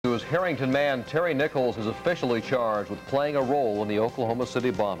Harrington man Terry Nichols is officially charged with playing a role in the Oklahoma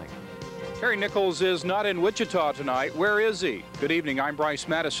City bombing. Terry Nichols is not in Wichita tonight. Where is he? Good evening, I'm Bryce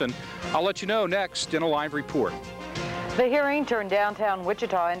Madison. I'll let you know next in a live report. The hearing turned downtown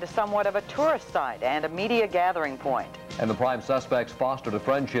Wichita into somewhat of a tourist site and a media gathering point. And the prime suspects fostered a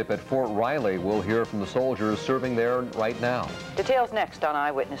friendship at Fort Riley. We'll hear from the soldiers serving there right now. Details next on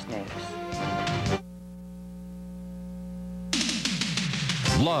Eyewitness News.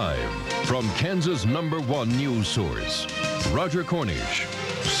 Live from Kansas' #1 news source, Roger Cornish,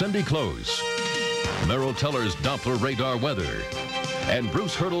 Cindy Close, Merrill Teller's Doppler radar weather, and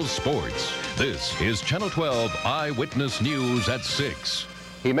Bruce Hurdle's sports. This is Channel 12 Eyewitness News at 6.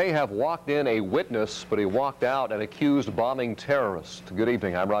 He may have walked in a witness, but he walked out an accused bombing terrorist. Good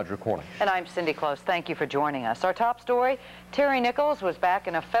evening, I'm Roger Cornish. And I'm Cindy Close. Thank you for joining us. Our top story, Terry Nichols was back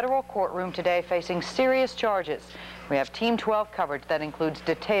in a federal courtroom today facing serious charges. We have Team 12 coverage that includes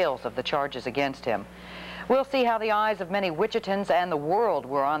details of the charges against him. We'll see how the eyes of many Wichitans and the world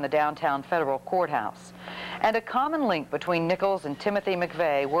were on the downtown federal courthouse. And a common link between Nichols and Timothy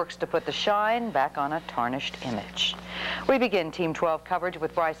McVeigh works to put the shine back on a tarnished image. We begin Team 12 coverage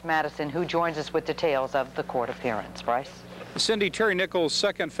with Bryce Madison, who joins us with details of the court appearance. Bryce? Cindy, Terry Nichols'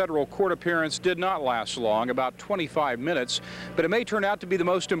 second federal court appearance did not last long, about 25 minutes, but it may turn out to be the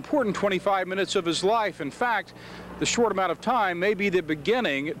most important 25 minutes of his life. In fact, the short amount of time may be the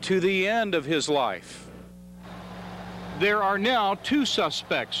beginning to the end of his life. There are now 2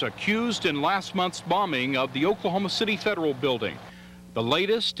 suspects accused in last month's bombing of the Oklahoma City Federal Building. The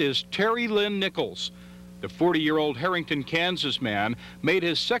latest is Terry Lynn Nichols. The 40-year-old Harrington, Kansas man made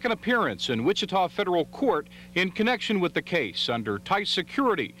his second appearance in Wichita Federal Court in connection with the case under tight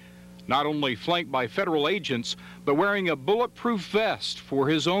security, not only flanked by federal agents, but wearing a bulletproof vest for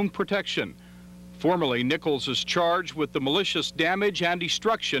his own protection. Formally, Nichols is charged with the malicious damage and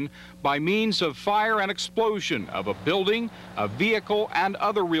destruction by means of fire and explosion of a building, a vehicle, and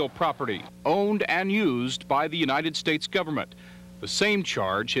other real property owned and used by the United States government. The same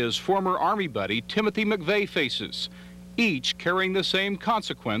charge his former Army buddy Timothy McVeigh faces, each carrying the same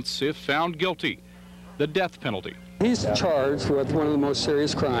consequence if found guilty, the death penalty. He's charged with one of the most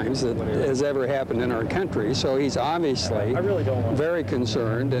serious crimes that has ever happened in our country, so he's obviously very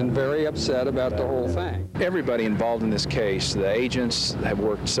concerned and very upset about the whole thing. Everybody involved in this case, the agents have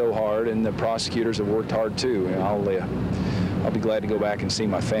worked so hard, and the prosecutors have worked hard too. And I'll be glad to go back and see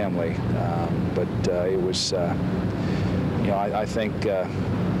my family, but it was, I think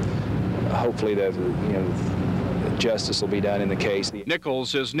hopefully that justice will be done in the case.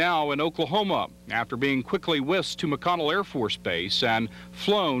 Nichols is now in Oklahoma after being quickly whisked to McConnell Air Force Base and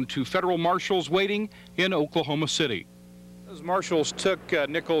flown to federal marshals waiting in Oklahoma City. Those marshals took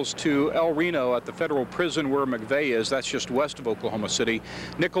Nichols to El Reno at the federal prison where McVeigh is. That's just west of Oklahoma City.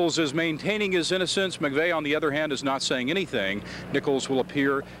 Nichols is maintaining his innocence. McVeigh, on the other hand, is not saying anything. Nichols will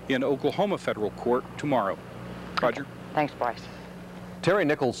appear in Oklahoma federal court tomorrow. Roger. Thanks, Bryce. Terry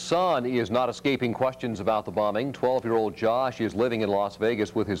Nichols' son is not escaping questions about the bombing. 12-year-old Josh is living in Las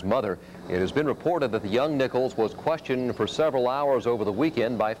Vegas with his mother. It has been reported that the young Nichols was questioned for several hours over the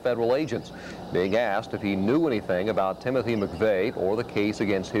weekend by federal agents, being asked if he knew anything about Timothy McVeigh or the case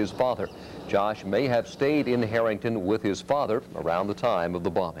against his father. Josh may have stayed in Harrington with his father around the time of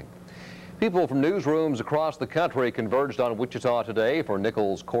the bombing. People from newsrooms across the country converged on Wichita today for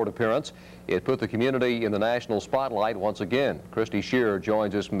Nichols' court appearance. It put the community in the national spotlight once again. Christy Shearer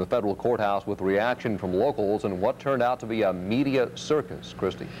joins us from the federal courthouse with reaction from locals and what turned out to be a media circus.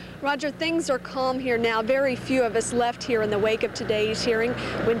 Christy. Roger, things are calm here now. Very few of us left here in the wake of today's hearing.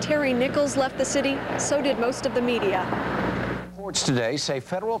 When Terry Nichols left the city, so did most of the media. Reports today say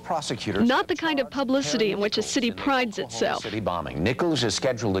federal prosecutors not the kind of publicity in which a city prides itself. City bombing. Nichols is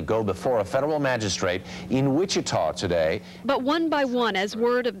scheduled to go before a federal magistrate in Wichita today. But one by one, as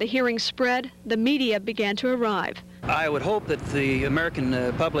word of the hearing spread, the media began to arrive. I would hope that the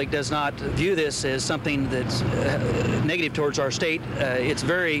American public does not view this as something that's negative towards our state. It's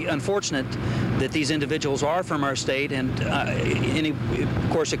very unfortunate that these individuals are from our state, and of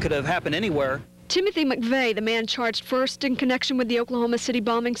course it could have happened anywhere. Timothy McVeigh, the man charged first in connection with the Oklahoma City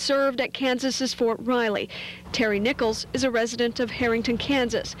bombing, served at Kansas's Fort Riley. Terry Nichols is a resident of Harrington,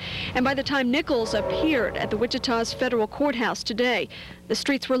 Kansas. And by the time Nichols appeared at the Wichita's federal courthouse today, the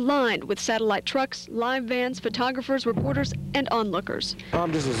streets were lined with satellite trucks, live vans, photographers, reporters, and onlookers.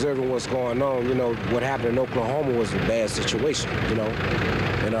 I'm just observing what's going on. You know, what happened in Oklahoma was a bad situation, you know.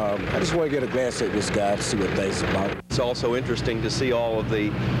 And I just want to get a glance at this guy to see what things about. It's also interesting to see all of the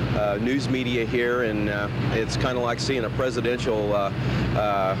news media here, and it's kind of like seeing a presidential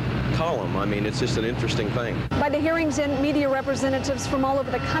column. I mean, it's just an interesting thing. By the hearings end, media representatives from all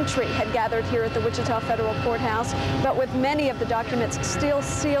over the country had gathered here at the Wichita Federal Courthouse, but with many of the documents still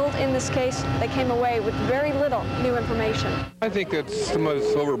sealed in this case, they came away with very little new information. I think that's somewhat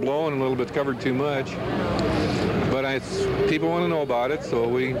overblown and a little bit covered too much. But people want to know about it,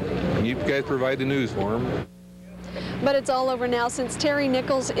 so you guys provide the news for them. But it's all over now. Since Terry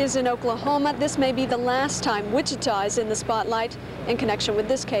Nichols is in Oklahoma, this may be the last time Wichita is in the spotlight in connection with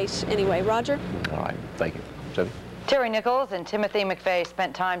this case. Anyway, Roger? All right, thank you. Cindy? Terry Nichols and Timothy McVeigh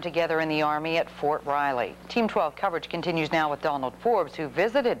spent time together in the Army at Fort Riley. Team 12 coverage continues now with Donald Forbes, who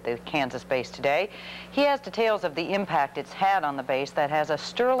visited the Kansas base today. He has details of the impact it's had on the base that has a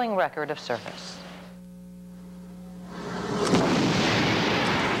sterling record of service.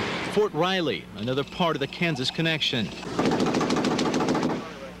 Fort Riley, another part of the Kansas connection.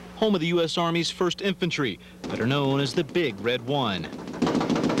 Home of the U.S. Army's 1st Infantry, better known as the Big Red One.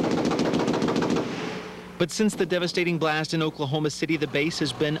 But since the devastating blast in Oklahoma City, the base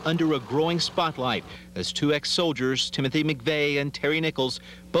has been under a growing spotlight as 2 ex-soldiers, Timothy McVeigh and Terry Nichols,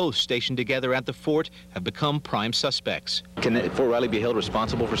 both stationed together at the fort, have become prime suspects. Can Fort Riley be held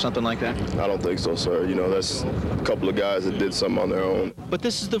responsible for something like that? I don't think so, sir. You know, that's a couple of guys that did something on their own. But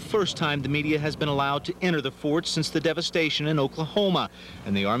this is the first time the media has been allowed to enter the fort since the devastation in Oklahoma,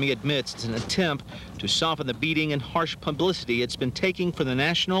 and the Army admits it's an attempt to soften the beating and harsh publicity it's been taking for the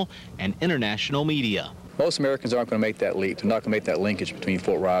national and international media. Most Americans aren't going to make that leap. They're not going to make that linkage between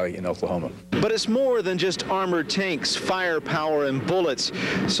Fort Riley and Oklahoma. But it's more than just armored tanks, firepower, and bullets.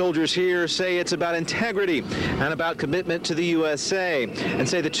 Soldiers here say it's about integrity and about commitment to the USA, and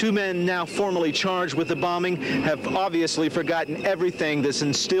say the 2 men now formally charged with the bombing have obviously forgotten everything that's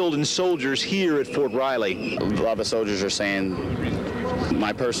instilled in soldiers here at Fort Riley. A lot of soldiers are saying,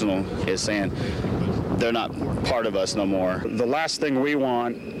 my personal is saying, they're not part of us no more. The last thing we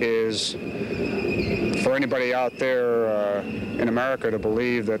want is for anybody out there in America to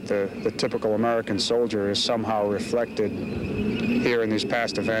believe that the typical American soldier is somehow reflected here in these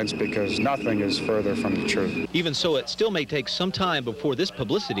past events, because nothing is further from the truth. Even so, it still may take some time before this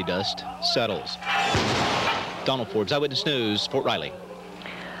publicity dust settles. Donald Forbes, Eyewitness News, Fort Riley.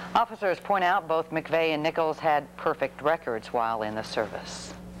 Officers point out both McVeigh and Nichols had perfect records while in the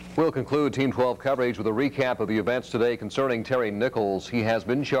service. We'll conclude Team 12 coverage with a recap of the events today concerning Terry Nichols. He has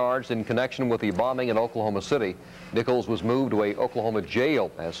been charged in connection with the bombing in Oklahoma City. Nichols was moved to a Oklahoma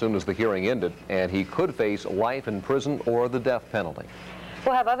jail as soon as the hearing ended, and he could face life in prison or the death penalty.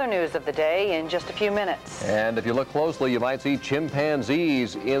 We'll have other news of the day in just a few minutes. And if you look closely, you might see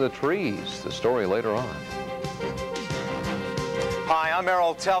chimpanzees in the trees. The story later on. Hi, I'm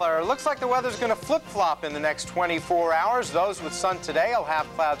Errol Teller. Looks like the weather's going to flip-flop in the next 24 hours. Those with sun today will have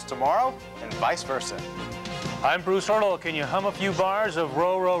clouds tomorrow, and vice versa. I'm Bruce Hurdle. Can you hum a few bars of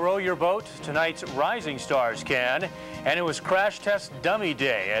Row, Row, Row Your Boat? Tonight's Rising Stars can. And it was Crash Test Dummy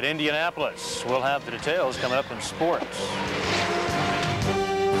Day at Indianapolis. We'll have the details coming up in sports.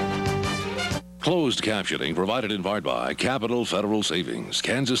 Closed captioning provided in part by Capital Federal Savings,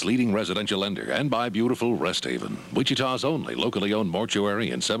 Kansas' leading residential lender, and by beautiful Rest Haven, Wichita's only locally owned mortuary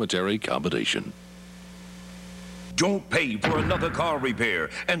and cemetery combination. Don't pay for another car repair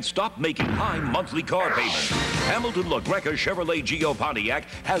and stop making high monthly car payments. Hamilton LaGreca Chevrolet Geo Pontiac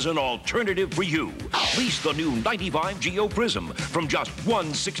has an alternative for you. Lease the new 95 Geo Prism from just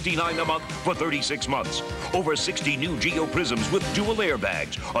 $169 a month for 36 months. Over 60 new Geo Prisms with dual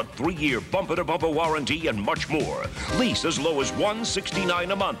airbags, a 3-year bumper-to-bumper warranty, and much more. Lease as low as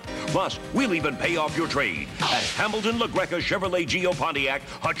 $169 a month. Plus, we'll even pay off your trade at Hamilton LaGreca Chevrolet Geo Pontiac,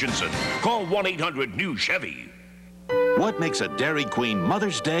 Hutchinson. Call 1-800-NEW-CHEVY. What makes a Dairy Queen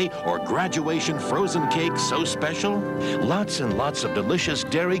Mother's Day or graduation frozen cake so special? Lots and lots of delicious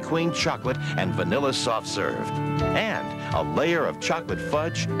Dairy Queen chocolate and vanilla soft serve. And a layer of chocolate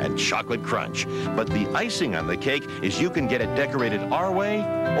fudge and chocolate crunch. But the icing on the cake is you can get it decorated our way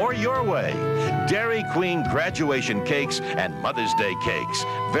or your way. Dairy Queen graduation cakes and Mother's Day cakes.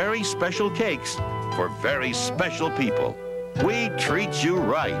 Very special cakes for very special people. We treat you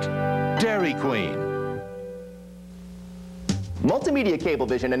right. Dairy Queen. Multimedia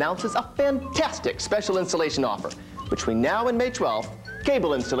Cablevision announces a fantastic special installation offer. Between now and May 12th,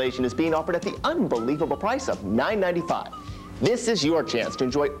 cable installation is being offered at the unbelievable price of $9.95. This is your chance to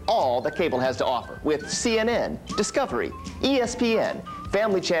enjoy all that cable has to offer with CNN, Discovery, ESPN,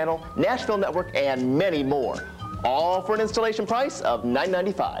 Family Channel, Nashville Network, and many more. All for an installation price of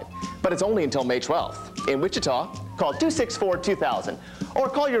 $9.95. But it's only until May 12th. In Wichita, call 264-2000 or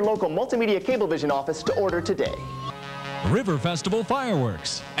call your local Multimedia Cablevision office to order today. River Festival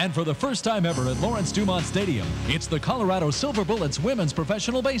fireworks. And for the first time ever at Lawrence Dumont Stadium, it's the Colorado Silver Bullets women's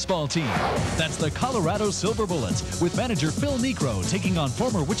professional baseball team. That's the Colorado Silver Bullets, with manager Phil Necro taking on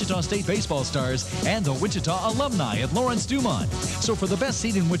former Wichita State baseball stars and the Wichita alumni at Lawrence Dumont. So for the best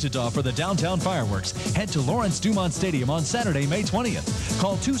seat in Wichita for the downtown fireworks, head to Lawrence Dumont Stadium on Saturday, May 20th.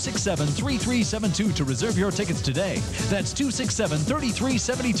 Call 267-3372 to reserve your tickets today. That's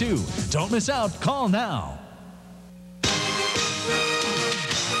 267-3372. Don't miss out. Call now.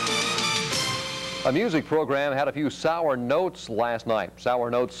 A music program had a few sour notes last night. Sour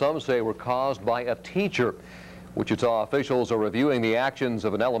notes some say were caused by a teacher. Wichita officials are reviewing the actions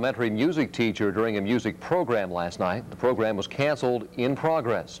of an elementary music teacher during a music program last night. The program was canceled in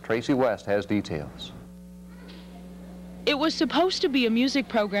progress. Tracy West has details. It was supposed to be a music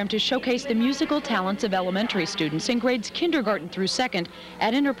program to showcase the musical talents of elementary students in grades kindergarten through 2nd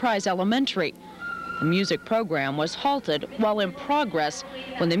at Enterprise Elementary. The music program was halted while in progress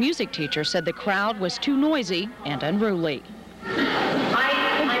when the music teacher said the crowd was too noisy and unruly.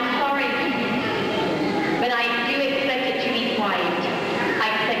 I'm sorry, but I do expect it to be quiet. I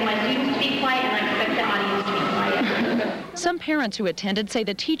expect my students to be quiet, and I expect the audience to be quiet. Some parents who attended say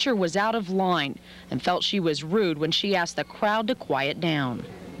the teacher was out of line and felt she was rude when she asked the crowd to quiet down.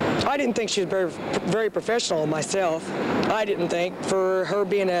 I didn't think she was very professional myself. I didn't think, for her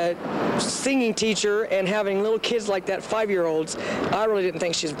being a singing teacher and having little kids like that, 5-year-olds, I really didn't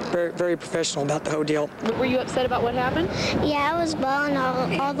think she's very professional about the whole deal. Were you upset about what happened? Yeah, I was bawling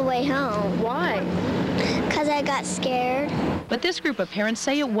all the way home. Why? Because I got scared. But this group of parents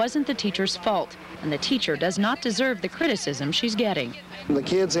say it wasn't the teacher's fault, and the teacher does not deserve the criticism she's getting. The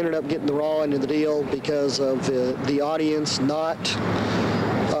kids ended up getting the raw end of the deal because of the audience not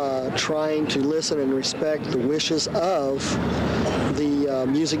trying to listen and respect the wishes of the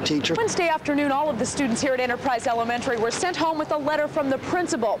music teacher. Wednesday afternoon, all of the students here at Enterprise Elementary were sent home with a letter from the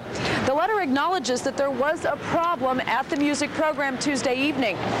principal. The letter acknowledges that there was a problem at the music program Tuesday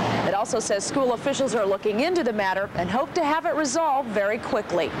evening. It also says school officials are looking into the matter and hope to have it resolved very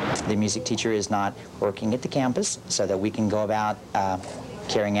quickly. The music teacher is not working at the campus so that we can go about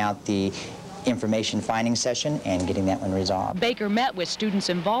carrying out the information finding session and getting that one resolved. Baker met with students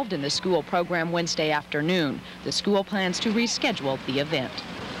involved in the school program Wednesday afternoon. The school plans to reschedule the event.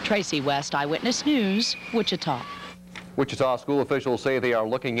 Tracy West, Eyewitness News, Wichita. Wichita school officials say they are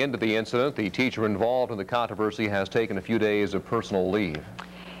looking into the incident. The teacher involved in the controversy has taken a few days of personal leave.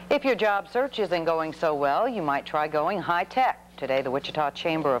 If your job search isn't going so well, you might try going high-tech. Today, the Wichita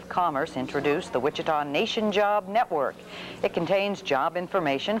Chamber of Commerce introduced the Wichita Nation Job Network. It contains job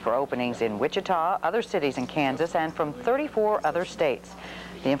information for openings in Wichita, other cities in Kansas, and from 34 other states.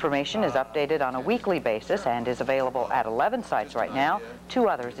 The information is updated on a weekly basis and is available at 11 sites right now, 2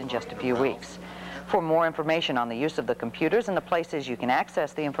 others in just a few weeks. For more information on the use of the computers and the places you can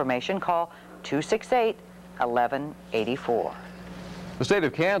access the information, call 268-1184. The state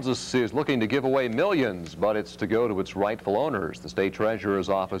of Kansas is looking to give away millions, but it's to go to its rightful owners. The state treasurer's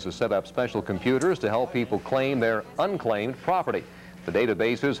office has set up special computers to help people claim their unclaimed property. The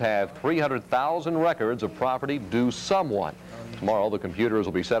databases have 300,000 records of property due someone. Tomorrow, the computers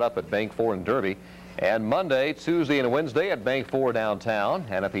will be set up at Bank 4 in Derby, and Monday, Tuesday, and Wednesday at Bank 4 downtown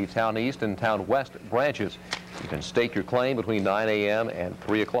and at the Town East and Town West branches. You can stake your claim between 9 a.m. and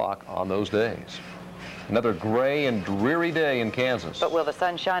 3 o'clock on those days. Another gray and dreary day in Kansas. But will the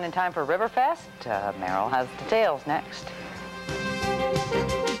sun shine in time for Riverfest? Merrill has details next.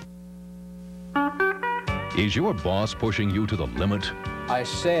 Is your boss pushing you to the limit? I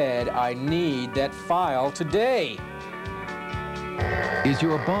said I need that file today. Is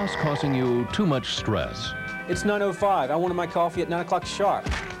your boss causing you too much stress? It's 9:05. I wanted my coffee at 9 o'clock sharp.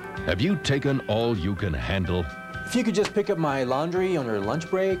 Have you taken all you can handle? If you could just pick up my laundry on your lunch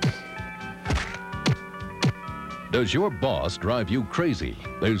break. Does your boss drive you crazy?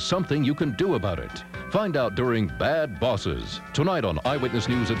 There's something you can do about it. Find out during Bad Bosses, tonight on Eyewitness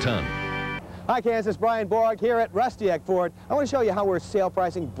News at 10. Hi Kansas, Brian Borg here at Rustiak Ford. I want to show you how we're sale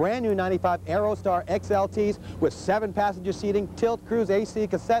pricing brand new 95 Aerostar XLTs with 7-passenger seating, tilt, cruise, AC,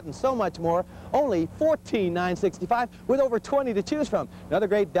 cassette, and so much more. Only $14,965 with over 20 to choose from. Another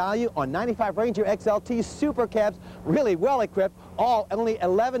great value on 95 Ranger XLT Super Cabs, really well equipped, all at only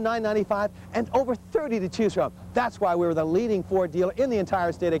 $11,995 and over 30 to choose from. That's why we're the leading Ford dealer in the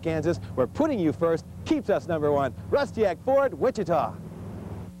entire state of Kansas. We're putting you first, keeps us #1. Rustiak Ford, Wichita.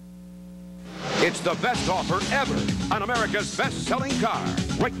 It's the best offer ever on America's best-selling car.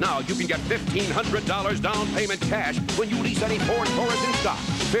 Right now, you can get $1,500 down payment cash when you lease any Ford Taurus in stock.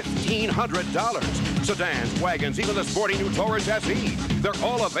 $1,500. Sedans, wagons, even the sporty new Taurus SE. They're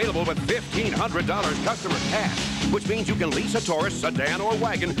all available with $1,500 customer cash, which means you can lease a Taurus, sedan, or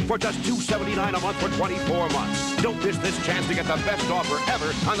wagon for just $279 a month for 24 months. Don't miss this chance to get the best offer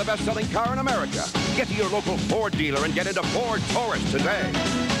ever on the best-selling car in America. Get to your local Ford dealer and get into Ford Taurus today.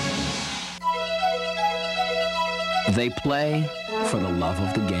 They play for the love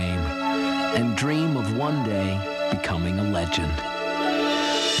of the game and dream of one day becoming a legend.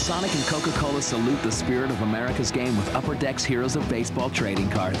 Sonic and Coca-Cola salute the spirit of America's game with Upper Deck's Heroes of Baseball trading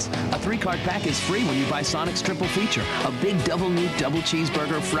cards. A 3-card pack is free when you buy Sonic's triple feature. A big double meat, double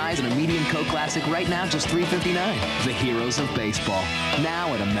cheeseburger, fries, and a medium Coke Classic right now, just $3.59. The Heroes of Baseball,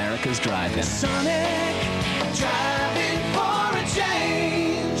 now at America's Drive-In. Sonic, driving for a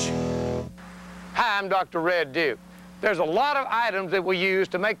change. Hi, I'm Dr. Red Duke. There's a lot of items that we use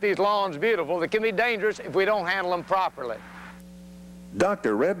to make these lawns beautiful that can be dangerous if we don't handle them properly.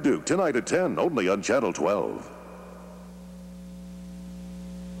 Dr. Red Duke, tonight at 10, only on Channel 12.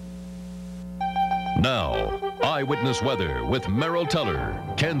 Now, eyewitness weather with Merrill Teller,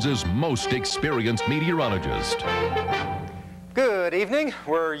 Kansas' most experienced meteorologist. Good evening.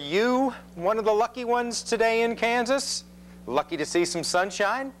 Were you one of the lucky ones today in Kansas? Lucky to see some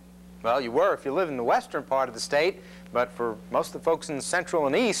sunshine? Well, you were if you live in the western part of the state, but for most of the folks in the central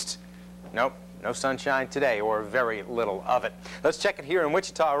and east, nope, no sunshine today, or very little of it. Let's check it here in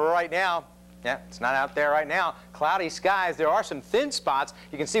Wichita right now. Yeah, it's not out there right now. Cloudy skies. There are some thin spots.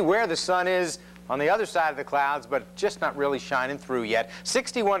 You can see where the sun is on the other side of the clouds, but just not really shining through yet.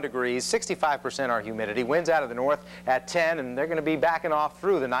 61 degrees, 65% our humidity. Winds out of the north at 10, and they're going to be backing off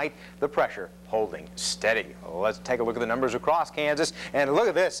through the night. The pressure holding steady. Well, let's take a look at the numbers across Kansas, and look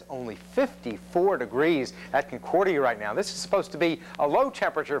at this, only 54 degrees at Concordia right now. This is supposed to be a low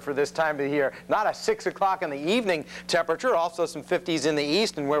temperature for this time of the year, not a 6 o'clock in the evening temperature. Also some 50s in the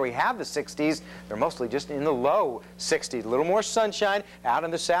east, and where we have the 60s, they're mostly just in the low 60s. A little more sunshine out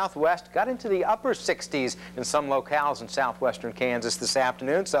in the southwest. Got into the upper 60s in some locales in southwestern Kansas this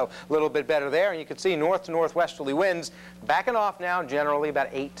afternoon, so a little bit better there. And you can see north to northwesterly winds backing off now, generally about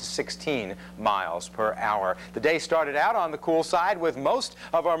 8 to 16 miles per hour. The day started out on the cool side with most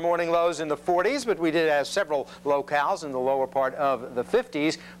of our morning lows in the 40s, but we did have several locales in the lower part of the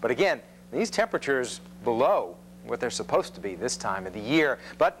 50s. But again, these temperatures below what they're supposed to be this time of the year,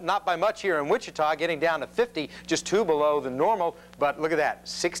 but not by much here in Wichita, getting down to 50, just 2 below the normal. But look at that,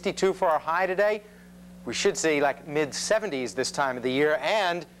 62 for our high today. We should see like mid-70s this time of the year,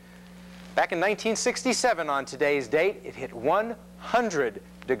 and back in 1967 on today's date, it hit 100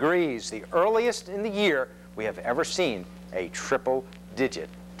 degrees, the earliest in the year we have ever seen a triple-digit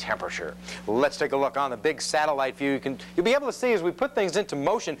temperature. Let's take a look on the big satellite view. You'll be able to see as we put things into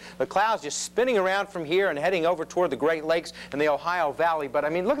motion, the clouds just spinning around from here and heading over toward the Great Lakes and the Ohio Valley. But I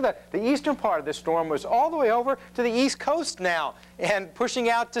mean, look at that. The eastern part of this storm was all the way over to the east coast now and pushing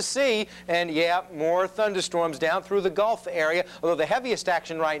out to sea. And yeah, more thunderstorms down through the Gulf area, although the heaviest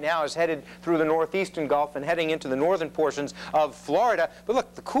action right now is headed through the northeastern Gulf and heading into the northern portions of Florida. But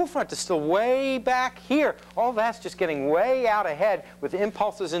look, the cool front is still way back here. All that's just getting way out ahead with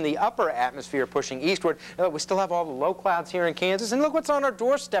impulses in the upper atmosphere pushing eastward. We still have all the low clouds here in Kansas, and look what's on our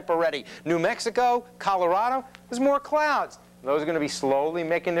doorstep already. New Mexico, Colorado, there's more clouds. Those are going to be slowly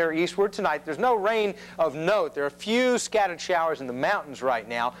making their eastward tonight. There's no rain of note. There are a few scattered showers in the mountains right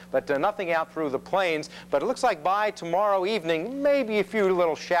now, but nothing out through the plains. But it looks like by tomorrow evening, maybe a few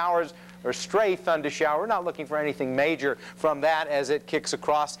little showers or stray thunder shower. We're not looking for anything major from that as it kicks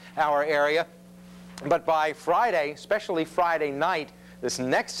across our area. But by Friday, especially Friday night, this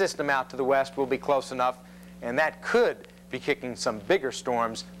next system out to the west will be close enough, and that could be kicking some bigger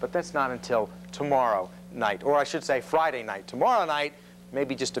storms, but that's not until tomorrow night, or I should say Friday night. Tomorrow night,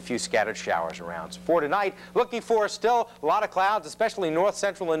 maybe just a few scattered showers around. So for tonight, looking for still a lot of clouds, especially north,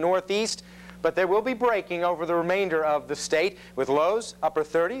 central, and northeast. But they will be breaking over the remainder of the state with lows upper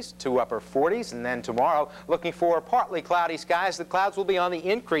 30s to upper 40s. And then tomorrow, looking for partly cloudy skies. The clouds will be on the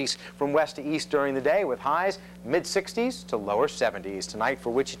increase from west to east during the day with highs mid-60s to lower 70s. Tonight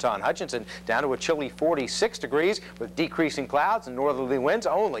for Wichita and Hutchinson, down to a chilly 46 degrees with decreasing clouds and northerly winds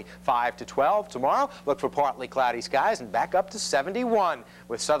only 5 to 12. Tomorrow, look for partly cloudy skies and back up to 71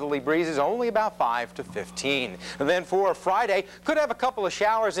 with southerly breezes only about 5 to 15. And then for Friday, could have a couple of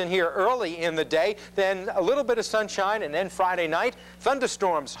showers in here early in the day, then a little bit of sunshine, and then Friday night,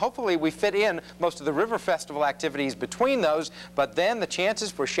 thunderstorms. Hopefully we fit in most of the River Festival activities between those, but then the chances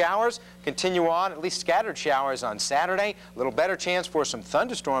for showers continue on, at least scattered showers showers on Saturday. A little better chance for some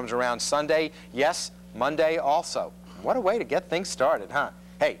thunderstorms around Sunday. Yes, Monday also. What a way to get things started, huh?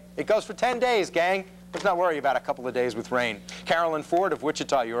 Hey, it goes for 10 days, gang. Let's not worry about a couple of days with rain. Carolyn Ford of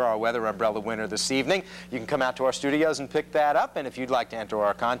Wichita, you're our weather umbrella winner this evening. You can come out to our studios and pick that up. And if you'd like to enter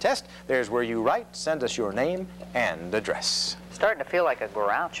our contest, there's where you write. Send us your name and address. Starting to feel like a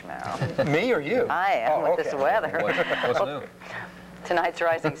grouch, Merrill. Me or you? I am with this weather. What's new? Tonight's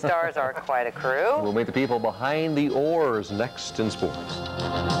rising stars are quite a crew. We'll meet the people behind the oars next in sports.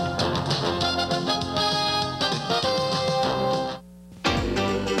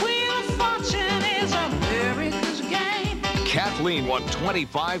 Kathleen won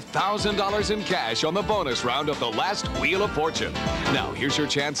 $25,000 in cash on the bonus round of the last Wheel of Fortune. Now, here's your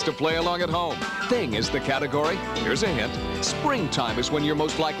chance to play along at home. Thing is the category. Here's a hint. Springtime is when you're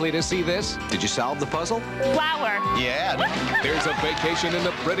most likely to see this. Did you solve the puzzle? Flower. Yeah. There's a vacation in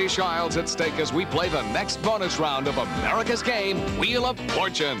the British Isles at stake as we play the next bonus round of America's game, Wheel of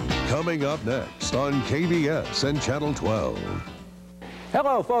Fortune. Coming up next on KBS and Channel 12.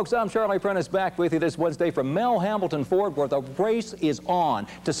 Hello, folks. I'm Charlie Prentice back with you this Wednesday from Mel Hambleton Ford, where the race is on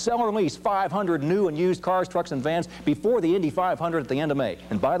to sell or lease 500 new and used cars, trucks, and vans before the Indy 500 at the end of May.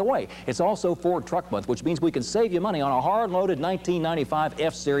 And by the way, it's also Ford Truck Month, which means we can save you money on a hard-loaded 1995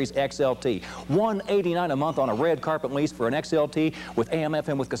 F-Series XLT. $189 a month on a red carpet lease for an XLT with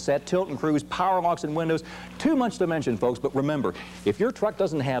AM/FM with cassette, tilt and cruise, power locks and windows. Too much to mention, folks, but remember, if your truck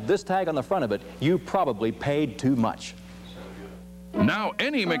doesn't have this tag on the front of it, you probably paid too much. Now,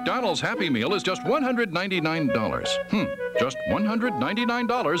 any McDonald's Happy Meal is just $199. Just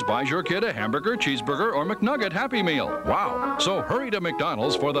 $199 buys your kid a hamburger, cheeseburger, or McNugget Happy Meal. Wow. So hurry to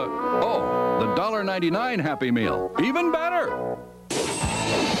McDonald's for the $1.99 Happy Meal. Even better.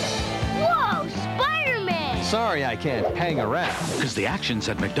 Whoa, Spider-Man! Sorry I can't hang around. Because the action's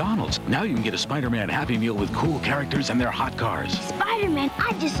at McDonald's. Now you can get a Spider-Man Happy Meal with cool characters and their hot cars. Spider-Man,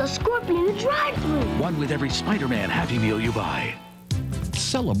 I just saw Scorpion in the drive-thru. One with every Spider-Man Happy Meal you buy.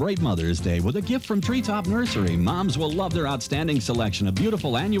 Celebrate Mother's Day with a gift from Treetop Nursery. Moms will love their outstanding selection of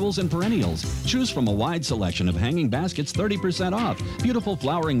beautiful annuals and perennials. Choose from a wide selection of hanging baskets, 30% off. Beautiful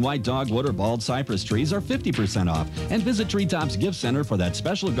flowering white dogwood or bald cypress trees are 50% off. And visit Treetop's Gift Center for that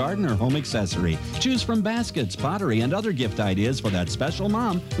special garden or home accessory. Choose from baskets, pottery, and other gift ideas for that special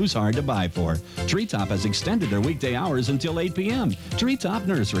mom who's hard to buy for. Treetop has extended their weekday hours until 8 p.m. Treetop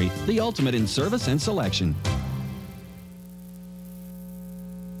Nursery, the ultimate in service and selection.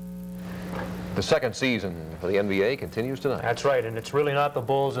 The second season for the NBA continues tonight. That's right, and it's really not the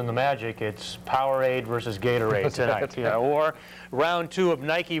Bulls and the Magic. It's Powerade versus Gatorade tonight. Or round 2 of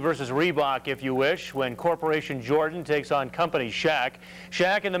Nike versus Reebok, if you wish, when Corporation Jordan takes on Company Shaq.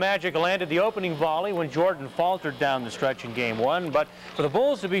 Shaq and the Magic landed the opening volley when Jordan faltered down the stretch in Game 1. But for the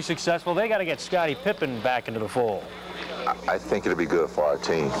Bulls to be successful, they got to get Scottie Pippen back into the fold. I think it'll be good for our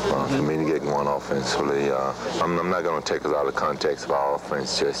team, for me to get going offensively. I'm not going to take us out of context of our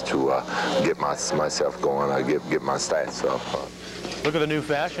offense just to get myself going, get my stats up. Look at the new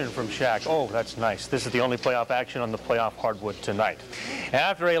fashion from Shaq. Oh, that's nice. This is the only playoff action on the playoff hardwood tonight.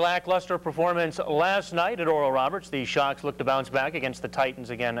 After a lackluster performance last night at Oral Roberts, the Sharks look to bounce back against the Titans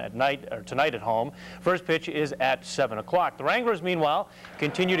again tonight at home. First pitch is at 7 o'clock. The Wranglers, meanwhile,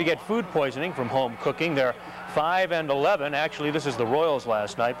 continue to get food poisoning from home cooking. They're 5-11. Actually, this is the Royals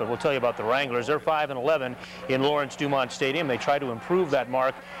last night, but we'll tell you about the Wranglers. They're 5-11 in Lawrence Dumont Stadium. They try to improve that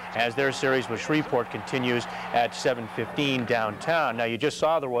mark as their series with Shreveport continues at 7:15 downtown. Now, you just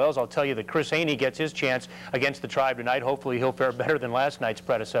saw the Royals. I'll tell you that Chris Haney gets his chance against the Tribe tonight. Hopefully, he'll fare better than last night's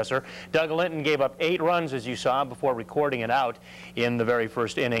predecessor. Doug Linton gave up 8 runs, as you saw, before recording it out in the very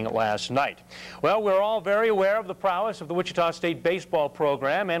first inning last night. Well, we're all very aware of the prowess of the Wichita State baseball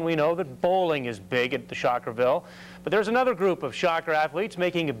program, and we know that bowling is big at the Shockerville. But there's another group of Shocker athletes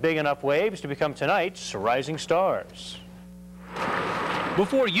making big enough waves to become tonight's rising stars.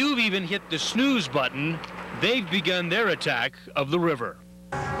 Before you've even hit the snooze button, they've begun their attack of the river.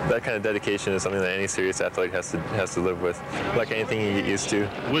 That kind of dedication is something that any serious athlete has to live with, like anything you get used to.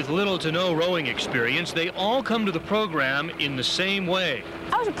 With little to no rowing experience, they all come to the program in the same way.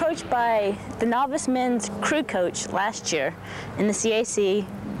 I was approached by the novice men's crew coach last year in the CAC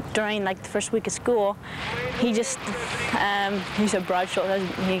during the first week of school. He just, he's a broad shouldered,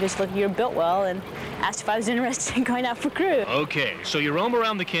 he goes, look, you're built well, and asked if I was interested in going out for crew. Okay, so you roam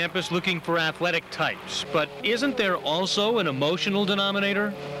around the campus looking for athletic types, but isn't there also an emotional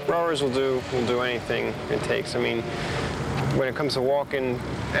denominator? Rowers will do anything it takes. I mean, when it comes to walking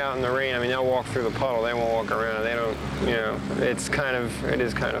out in the rain, I mean, they'll walk through the puddle. They won't walk around. They don't, it is kind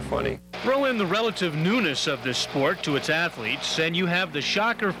of funny. Throw in the relative newness of this sport to its athletes, and you have the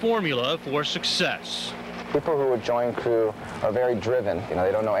Shocker formula for success. People who would join crew are very driven. You know,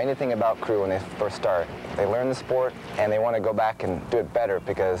 they don't know anything about crew when they first start. They learn the sport and they want to go back and do it better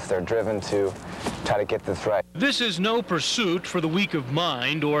because they're driven to try to get this right. This is no pursuit for the weak of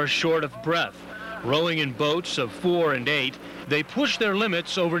mind or short of breath. Rowing in boats of 4 and 8, they push their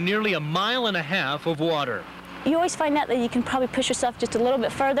limits over nearly 1.5 miles of water. You always find out that you can probably push yourself just a little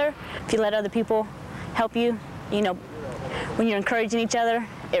bit further if you let other people help you. You know, when you're encouraging each other,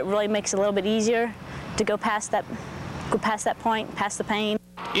 it really makes it a little bit easier to go past that point, past the pain.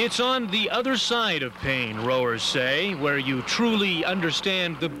 It's on the other side of pain, rowers say, where you truly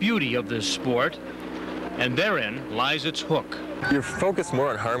understand the beauty of this sport, and therein lies its hook. You're focused more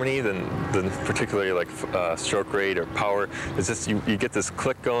on harmony than particularly like stroke rate or power. It's just you get this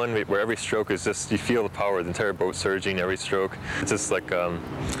click going where every stroke is just, you feel the power, the entire boat surging every stroke. It's just like a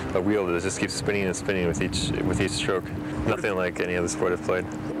wheel that just keeps spinning and spinning with each stroke. Nothing like any other sport I've played.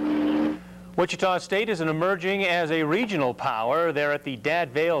 Wichita State is emerging as a regional power. They're at the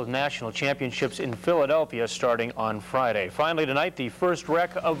Dad Vale National Championships in Philadelphia starting on Friday. Finally tonight, the first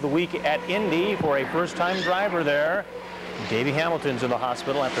wreck of the week at Indy for a first-time driver there. Davey Hamilton's in the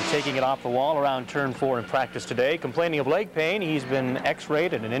hospital after taking it off the wall around turn 4 in practice today. Complaining of leg pain, he's been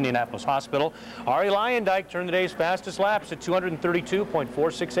x-rayed at an Indianapolis hospital. Ari Lyondike turned the day's fastest laps at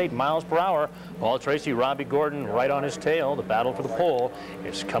 232.468 miles per hour. Paul Tracy, Robbie Gordon right on his tail. The battle for the pole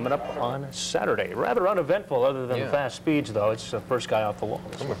is coming up on Saturday. Rather uneventful other than the fast speeds, though. It's the first guy off the wall.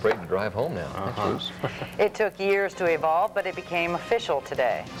 I'm afraid to drive home now. It took years to evolve, but it became official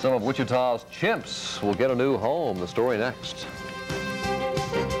today. Some of Wichita's chimps will get a new home. The story next.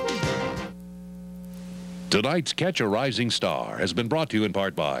 Tonight's Catch a Rising Star has been brought to you in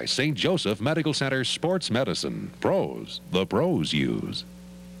part by St. Joseph Medical Center Sports Medicine. Pros, the pros use.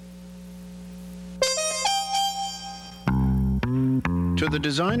 To the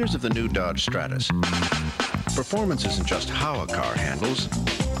designers of the new Dodge Stratus, performance isn't just how a car handles,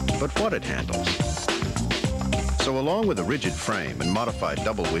 but what it handles. So along with a rigid frame and modified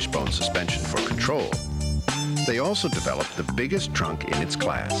double wishbone suspension for control, they also developed the biggest trunk in its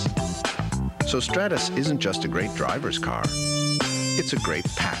class. So Stratus isn't just a great driver's car, it's a great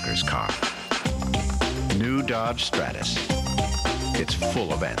packer's car. New Dodge Stratus. It's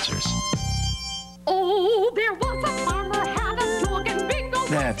full of answers. Oh, there was a farmer had a dog and bingo.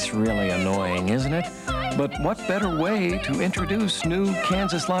 That's really annoying, isn't it? But what better way to introduce new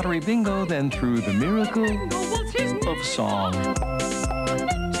Kansas Lottery Bingo than through the miracle of song?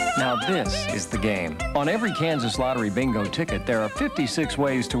 Now this is the game. On every Kansas Lottery Bingo ticket, there are 56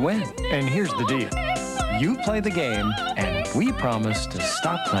 ways to win. And here's the deal. You play the game, and we promise to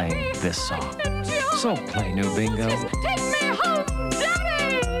stop playing this song. So play new bingo. Take me home,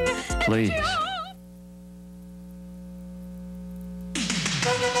 Daddy! Please.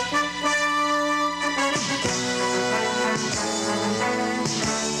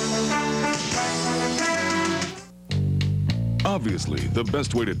 Obviously, the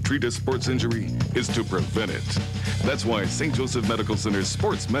best way to treat a sports injury is to prevent it. That's why St. Joseph Medical Center's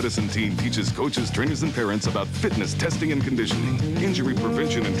sports medicine team teaches coaches, trainers, and parents about fitness testing and conditioning, injury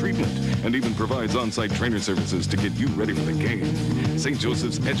prevention and treatment, and even provides on-site trainer services to get you ready for the game. St.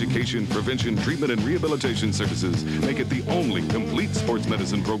 Joseph's education, prevention, treatment, and rehabilitation services make it the only complete sports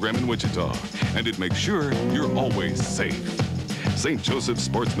medicine program in Wichita, and it makes sure you're always safe. St. Joseph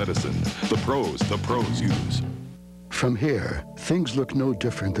Sports Medicine, the pros use. From here, things look no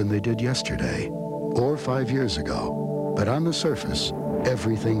different than they did yesterday or 5 years ago. But on the surface,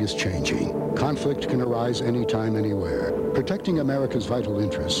 everything is changing. Conflict can arise anytime, anywhere. Protecting America's vital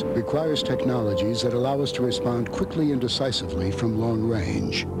interests requires technologies that allow us to respond quickly and decisively from long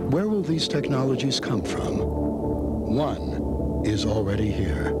range. Where will these technologies come from? One is already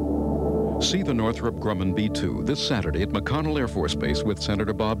here. See the Northrop Grumman B-2 this Saturday at McConnell Air Force Base with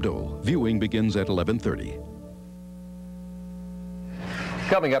Senator Bob Dole. Viewing begins at 11:30.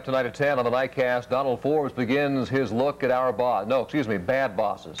 Coming up tonight at 10 on the Nightcast, Donald Forbes begins his look at our bad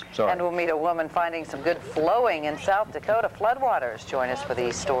bosses. Sorry. And we'll meet a woman finding some good flowing in South Dakota floodwaters. Join us for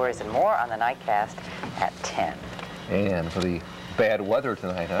these stories and more on the Nightcast at 10. And for the bad weather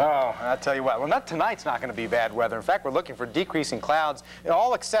tonight, huh? Oh, I'll tell you what. Well, tonight's not going to be bad weather. In fact, we're looking for decreasing clouds,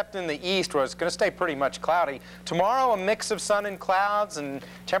 all except in the east, where it's going to stay pretty much cloudy. Tomorrow, a mix of sun and clouds, and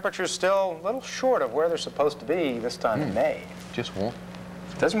temperatures still a little short of where they're supposed to be this time in May. Just won't.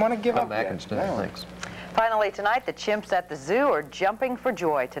 Doesn't want to give up back yet. instead. No. Thanks. Finally tonight, the chimps at the zoo are jumping for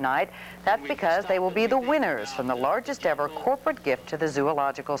joy tonight. That's because they will be the winners from the largest ever corporate gift to the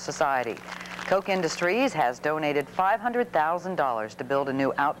Zoological Society. Koch Industries has donated $500,000 to build a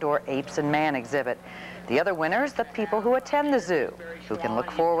new outdoor apes and man exhibit. The other winners, the people who attend the zoo, who can look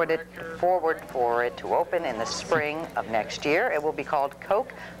forward for it to open in the spring of next year. It will be called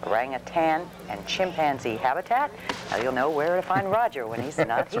Koch Orangutan and Chimpanzee Habitat. Now you'll know where to find Roger when he's not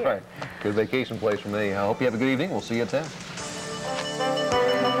That's here. right. Good vacation place for me. I hope you have a good evening. We'll see you at 10.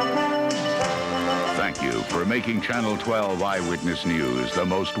 Thank you for making Channel 12 Eyewitness News the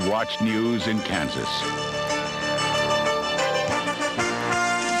most watched news in Kansas.